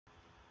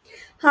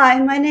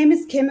Hi, my name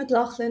is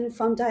Mclachlan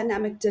from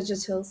Dynamic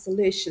Digital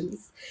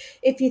Solutions.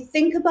 If you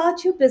think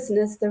about your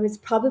business, there is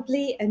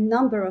probably a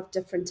number of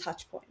different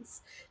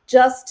touchpoints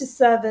just to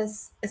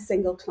service a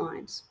single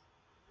client.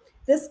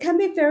 This can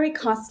be very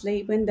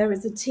costly when there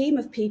is a team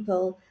of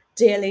people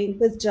dealing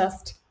with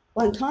just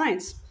one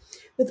client.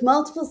 With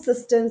multiple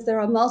systems, there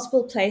are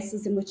multiple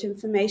places in which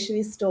information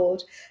is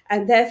stored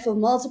and therefore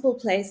multiple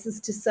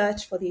places to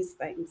search for these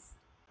things.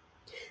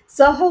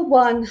 Zoho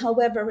One,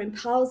 however,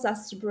 empowers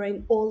us to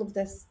bring all of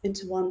this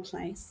into one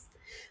place.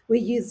 We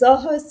use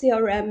Zoho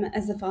CRM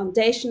as a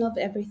foundation of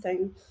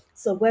everything.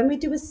 So when we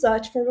do a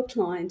search for a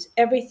client,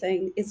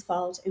 everything is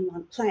filed in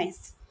one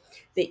place.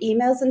 The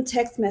emails and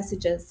text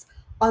messages,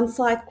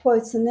 on-site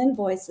quotes and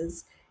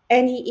invoices,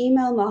 any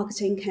email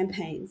marketing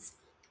campaigns,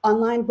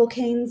 online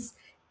bookings,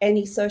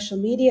 any social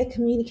media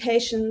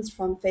communications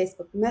from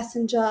Facebook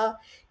Messenger,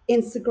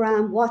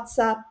 Instagram,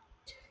 WhatsApp,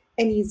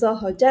 any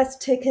Zoho desk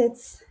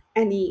tickets,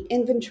 any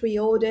inventory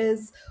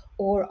orders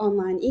or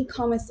online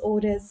e-commerce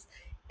orders,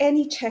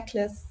 any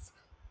checklists,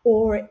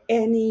 or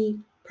any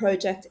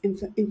project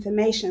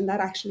information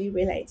that actually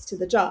relates to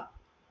the job.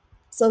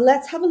 So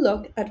let's have a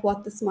look at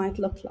what this might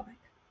look like.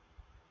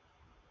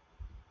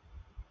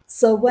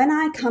 So when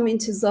I come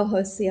into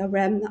Zoho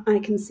CRM, I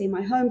can see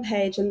my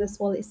homepage, and this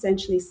will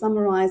essentially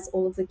summarize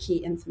all of the key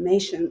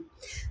information.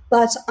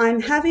 But I'm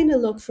having a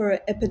look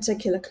for a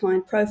particular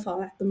client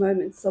profile at the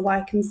moment, so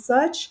I can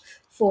search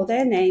for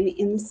their name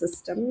in the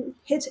system,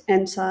 hit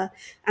enter,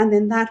 and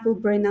then that will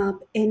bring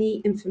up any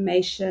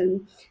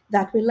information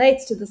that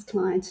relates to this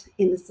client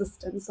in the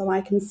system. So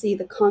I can see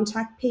the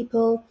contact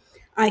people,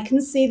 I can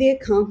see the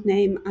account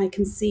name, I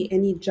can see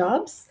any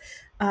jobs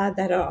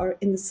that are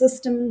in the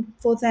system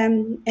for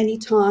them, any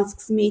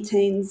tasks,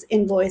 meetings,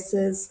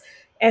 invoices,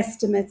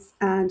 estimates,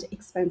 and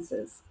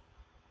expenses.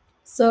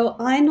 So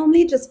I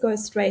normally just go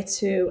straight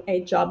to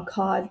a job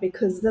card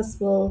because this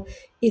will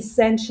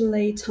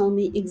essentially tell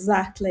me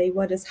exactly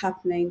what is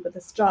happening with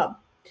this job.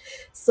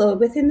 So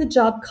within the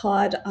job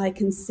card, I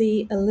can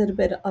see a little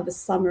bit of a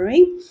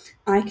summary.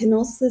 I can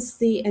also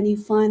see any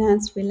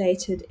finance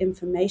related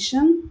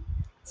information.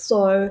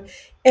 So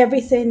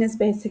everything is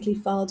basically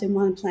filed in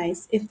one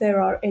place. If there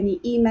are any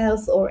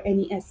emails or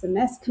any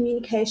SMS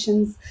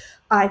communications,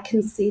 I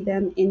can see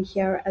them in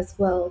here as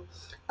well.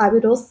 I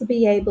would also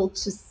be able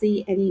to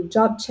see any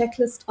job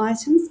checklist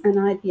items, and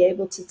I'd be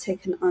able to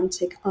tick and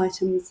untick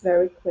items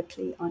very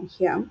quickly on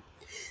here.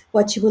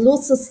 What you will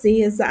also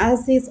see is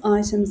as these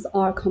items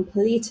are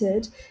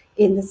completed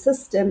in the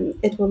system,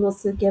 it will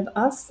also give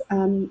us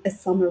a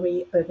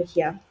summary over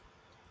here.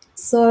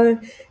 So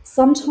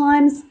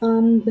sometimes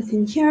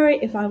within here,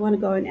 if I want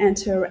to go and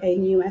enter a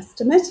new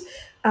estimate,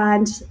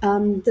 and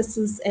this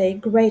is a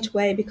great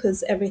way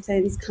because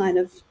everything's kind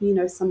of,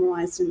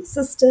 summarized in the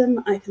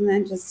system. I can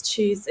then just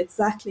choose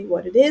exactly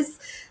what it is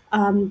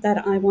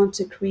that I want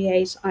to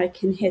create. I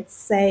can hit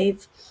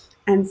save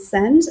and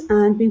send,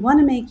 and we want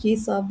to make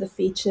use of the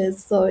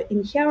features. So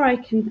in here, I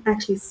can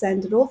actually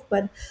send it off,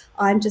 but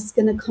I'm just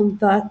going to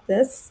convert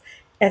this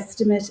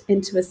estimate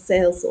into a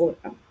sales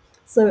order.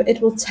 So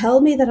it will tell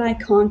me that I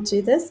can't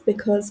do this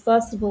because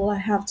first of all, I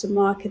have to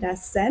mark it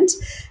as sent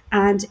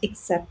and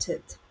accept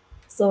it.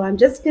 So I'm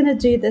just going to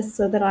do this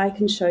so that I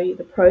can show you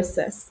the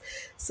process.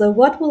 So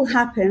what will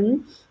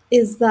happen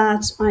is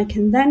that I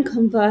can then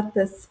convert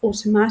this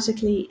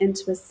automatically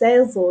into a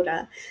sales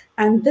order.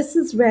 And this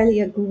is really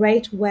a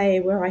great way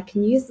where I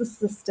can use the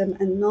system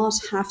and not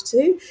have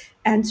to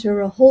enter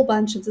a whole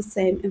bunch of the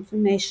same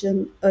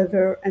information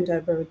over and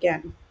over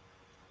again.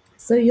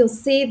 So you'll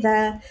see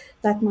there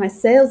that my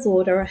sales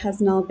order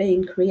has now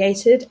been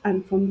created,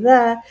 and from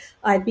there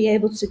I'd be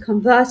able to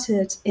convert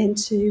it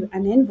into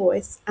an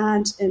invoice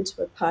and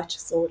into a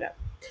purchase order.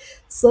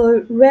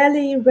 So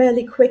really,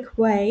 really quick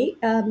way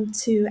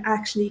to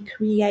actually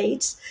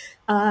create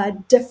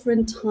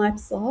different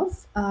types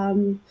of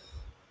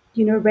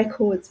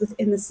records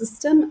within the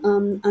system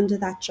under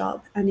that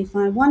job. And if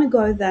I want to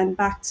go then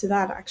back to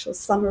that actual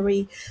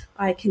summary,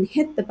 I can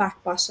hit the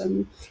back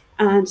button,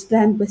 and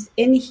then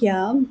within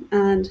here,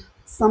 and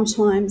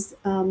sometimes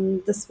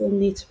this will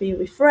need to be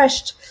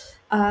refreshed.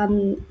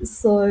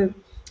 So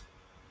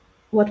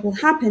what will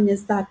happen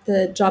is that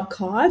the job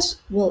card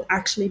will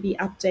actually be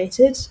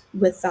updated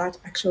with that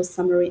actual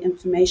summary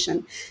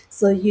information.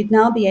 So you'd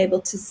now be able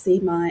to see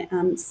my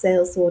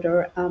sales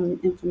order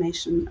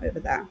information over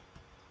there.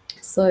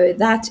 So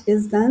that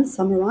is then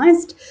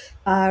summarized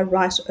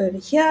right over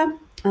here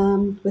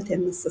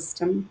within the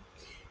system.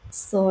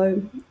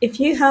 So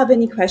if you have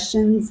any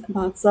questions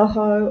about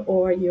Zoho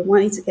or you're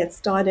wanting to get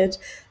started,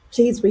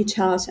 please reach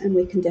out and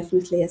we can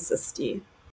definitely assist you.